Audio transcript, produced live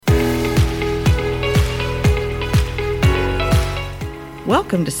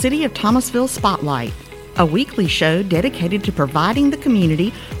Welcome to City of Thomasville Spotlight, a weekly show dedicated to providing the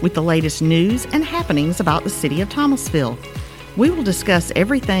community with the latest news and happenings about the City of Thomasville. We will discuss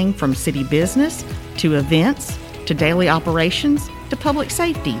everything from city business to events to daily operations to public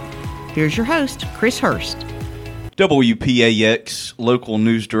safety. Here's your host, Chris Hurst. WPAX local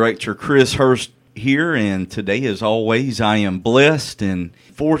news director Chris Hurst here, and today, as always, I am blessed and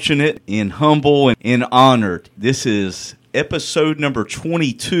fortunate and humble and honored. This is episode number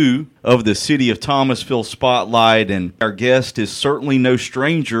 22 of the City of Thomasville Spotlight, and our guest is certainly no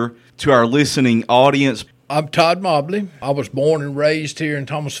stranger to our listening audience. I'm Todd Mobley. I was born and raised here in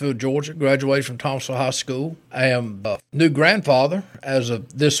Thomasville, Georgia, graduated from Thomasville High School. I am a new grandfather as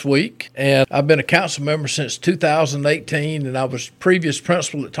of this week, and I've been a council member since 2018, and I was previous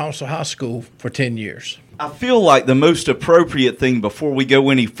principal at Thomasville High School for 10 years. I feel like the most appropriate thing before we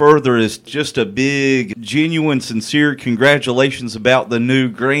go any further is just a big, genuine, sincere congratulations about the new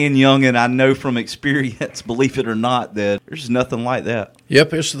grand youngin'. I know from experience, believe it or not, that there's nothing like that.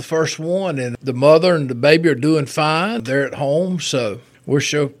 Yep, it's the first one, and the mother and the baby are doing fine. They're at home, so we're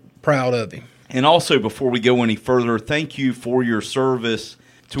so proud of him. And also, before we go any further, thank you for your service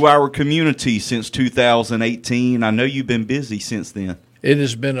to our community since 2018. I know you've been busy since then. It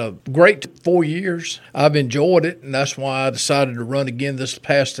has been a great 4 years. I've enjoyed it, and that's why I decided to run again this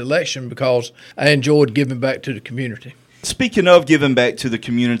past election, because I enjoyed giving back to the community. Speaking of giving back to the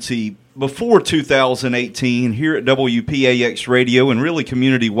community, before 2018, here at WPAX Radio and really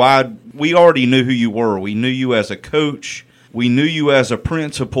community-wide, we already knew who you were. We knew you as a coach. We knew you as a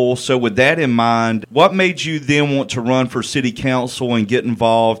principal. So with that in mind, what made you then want to run for city council and get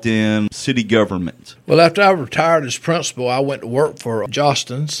involved in city government? Well, after I retired as principal, I went to work for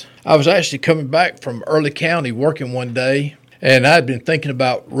Jostens. I was actually coming back from Early County working one day, and I had been thinking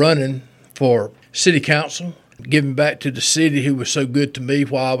about running for city council, giving back to the city who was so good to me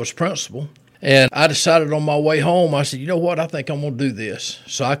while I was principal. And I decided on my way home, I said, you know what, I think I'm going to do this.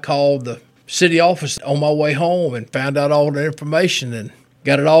 So I called the city office on my way home and found out all the information and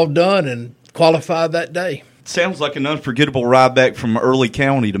got it all done and qualified that day. Sounds like an unforgettable ride back from Early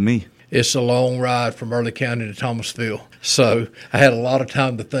County to me. It's a long ride from Early County to Thomasville, so I had a lot of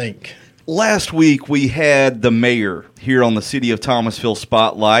time to think. Last week, we had the mayor here on the City of Thomasville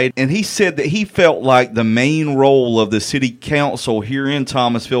Spotlight, and he said that he felt like the main role of the city council here in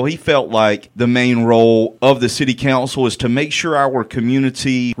Thomasville, he felt like the main role of the city council is to make sure our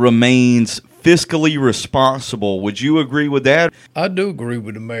community remains fiscally responsible. Would you agree with that? I do agree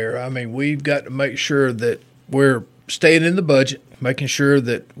with the mayor. I mean, we've got to make sure that we're staying in the budget, making sure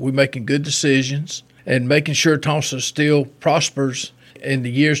that we're making good decisions, and making sure Thomasville still prospers in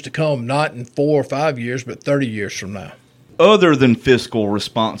the years to come, not in 4 or 5 years, but 30 years from now. Other than fiscal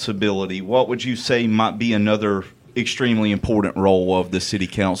responsibility, what would you say might be another extremely important role of the city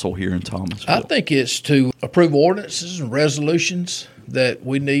council here in Thomasville? I think it's to approve ordinances and resolutions that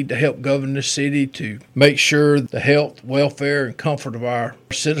we need to help govern this city to make sure the health, welfare, and comfort of our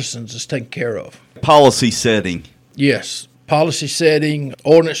citizens is taken care of. Policy setting. Yes. Policy setting,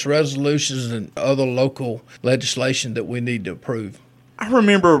 ordinance resolutions, and other local legislation that we need to approve. I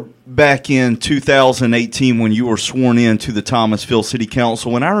remember back in 2018 when you were sworn in to the Thomasville City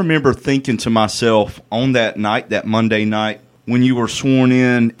Council, and I remember thinking to myself on that night, that Monday night, when you were sworn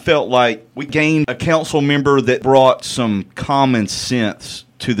in, felt like we gained a council member that brought some common sense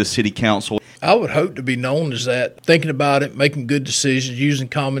to the city council. I would hope to be known as that, thinking about it, making good decisions, using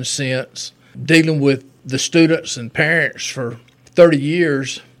common sense, dealing with the students and parents for 30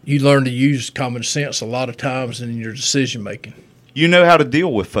 years. You learn to use common sense a lot of times in your decision making. You know how to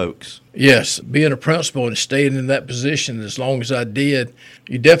deal with folks. Yes, being a principal and staying in that position as long as I did,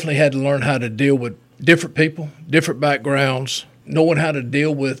 you definitely had to learn how to deal with different people, different backgrounds, knowing how to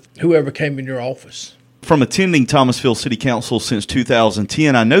deal with whoever came in your office. From attending Thomasville City Council since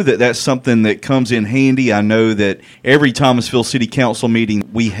 2010, I know that that's something that comes in handy. I know that every Thomasville City Council meeting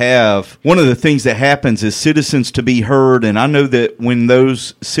we have, one of the things that happens is citizens to be heard, and I know that when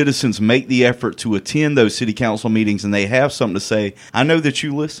those citizens make the effort to attend those city council meetings and they have something to say, I know that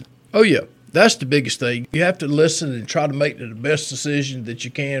you listen. Oh, yeah. That's the biggest thing. You have to listen and try to make the best decision that you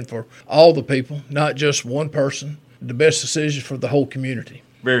can for all the people, not just one person, the best decision for the whole community.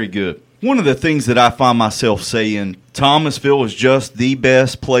 Very good. One of the things that I find myself saying, Thomasville is just the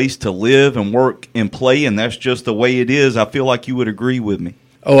best place to live and work and play, and that's just the way it is. I feel like you would agree with me.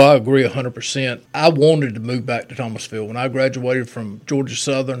 Oh, I agree 100%. I wanted to move back to Thomasville. When I graduated from Georgia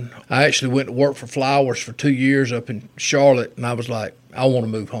Southern, I actually went to work for Flowers for 2 years up in Charlotte, and I was like, I want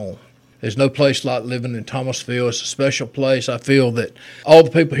to move home. There's no place like living in Thomasville. It's a special place. I feel that all the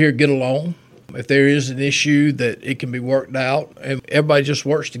people here get along. If there is an issue, that it can be worked out, and everybody just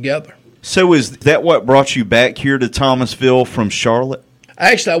works together. So is that what brought you back here to Thomasville from Charlotte?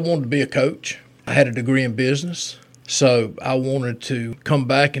 Actually, I wanted to be a coach. I had a degree in business, so I wanted to come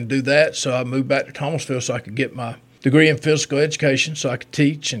back and do that. So I moved back to Thomasville so I could get my degree in physical education so I could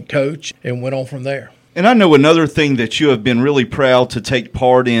teach and coach, and went on from there. And I know another thing that you have been really proud to take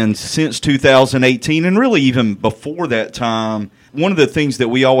part in since 2018, and really even before that time. One of the things that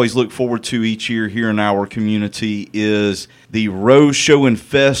we always look forward to each year here in our community is the Rose Show and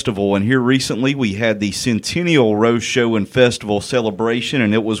Festival. And here recently we had the Centennial Rose Show and Festival celebration,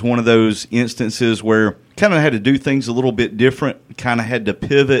 and it was one of those instances where kind of had to do things a little bit different, kind of had to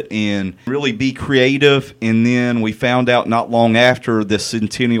pivot and really be creative. And then we found out not long after the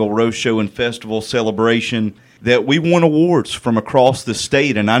Centennial Rose Show and Festival celebration that we won awards from across the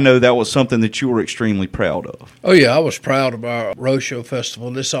state, and I know that was something that you were extremely proud of. Oh, yeah, I was proud of our Rose Show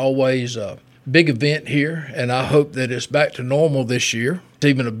Festival. It's always a big event here, and I hope that it's back to normal this year. It's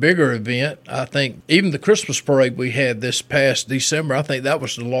even a bigger event. I think even the Christmas parade we had this past December, I think that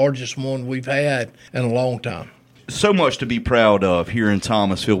was the largest one we've had in a long time. So much to be proud of here in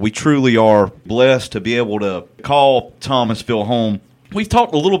Thomasville. We truly are blessed to be able to call Thomasville home. We've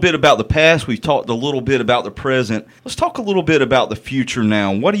talked a little bit about the past. We've talked a little bit about the present. Let's talk a little bit about the future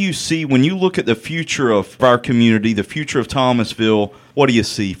now. What do you see when you look at the future of our community, the future of Thomasville? What do you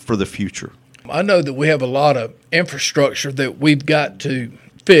see for the future? I know that we have a lot of infrastructure that we've got to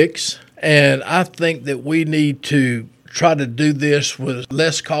fix, and I think that we need to try to do this with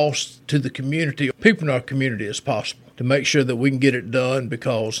less cost to the community, people in our community as possible, to make sure that we can get it done,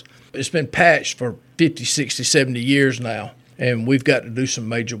 because it's been patched for 50, 60, 70 years now. And we've got to do some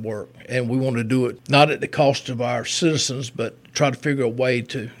major work. And we want to do it not at the cost of our citizens, but try to figure a way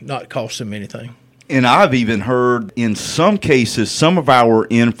to not cost them anything. And I've even heard in some cases some of our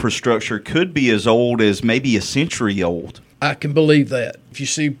infrastructure could be as old as maybe a century old. I can believe that. If you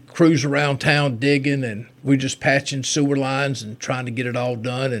see crews around town digging, and we're just patching sewer lines and trying to get it all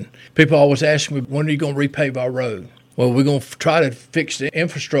done. And people always ask me, when are you going to repave our road? Well, we're going to try to fix the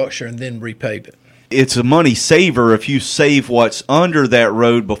infrastructure and then repave it. It's a money saver if you save what's under that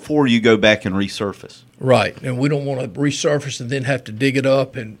road before you go back and resurface. Right, and we don't want to resurface and then have to dig it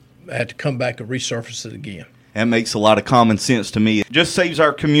up and have to come back and resurface it again. That makes a lot of common sense to me. It just saves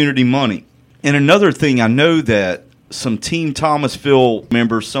our community money. And another thing, I know that some Team Thomasville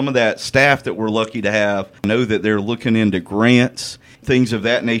members, some of that staff that we're lucky to have, know that they're looking into grants, things of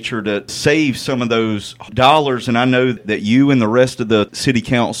that nature to save some of those dollars. And I know that you and the rest of the city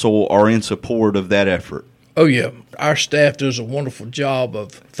council are in support of that effort. Oh, yeah. Our staff does a wonderful job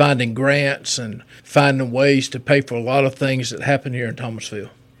of finding grants and finding ways to pay for a lot of things that happen here in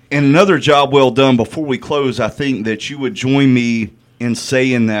Thomasville. And another job well done. Before we close, I think that you would join me in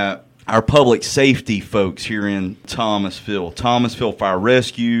saying that our public safety folks here in Thomasville Fire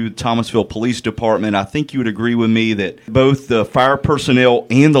Rescue, Thomasville Police Department, I think you would agree with me that both the fire personnel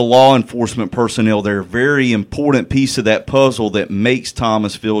and the law enforcement personnel, they're a very important piece of that puzzle that makes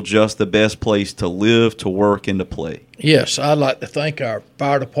Thomasville just the best place to live, to work, and to play. Yes, I'd like to thank our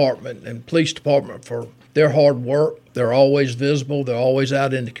fire department and police department for their hard work. They're always visible. They're always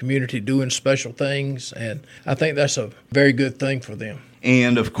out in the community doing special things, and I think that's a very good thing for them.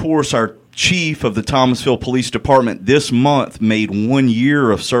 And, of course, our chief of the Thomasville Police Department this month made 1 year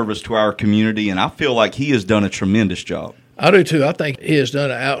of service to our community, and I feel like he has done a tremendous job. I do, too. I think he has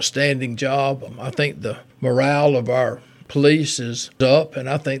done an outstanding job. I think the morale of our police is up, and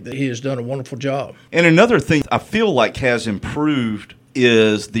I think that he has done a wonderful job. And another thing I feel like has improved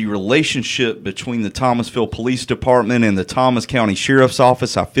is the relationship between the Thomasville Police Department and the Thomas County Sheriff's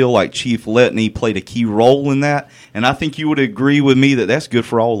Office. I feel like Chief Letney played a key role in that, and I think you would agree with me that that's good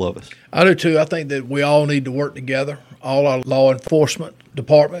for all of us. I do too. I think that we all need to work together, all our law enforcement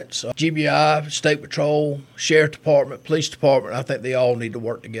departments, GBI, State Patrol, Sheriff Department, Police Department. I think they all need to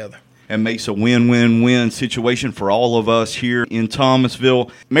work together. And makes a win-win-win situation for all of us here in Thomasville.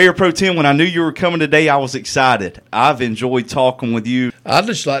 Mayor Pro Tem, when I knew you were coming today, I was excited. I've enjoyed talking with you. I'd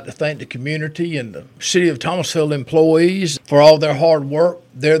just like to thank the community and the City of Thomasville employees for all their hard work.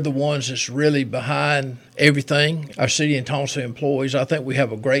 They're the ones that's really behind everything. Our City and Thomasville employees, I think we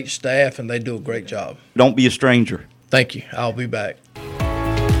have a great staff, and they do a great job. Don't be a stranger. Thank you. I'll be back.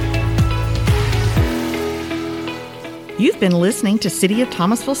 You've been listening to City of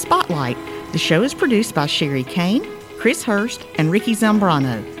Thomasville Spotlight. The show is produced by Sherry Kane, Chris Hurst, and Ricky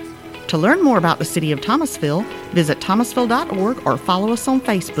Zambrano. To learn more about the City of Thomasville, visit thomasville.org or follow us on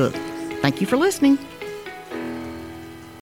Facebook. Thank you for listening.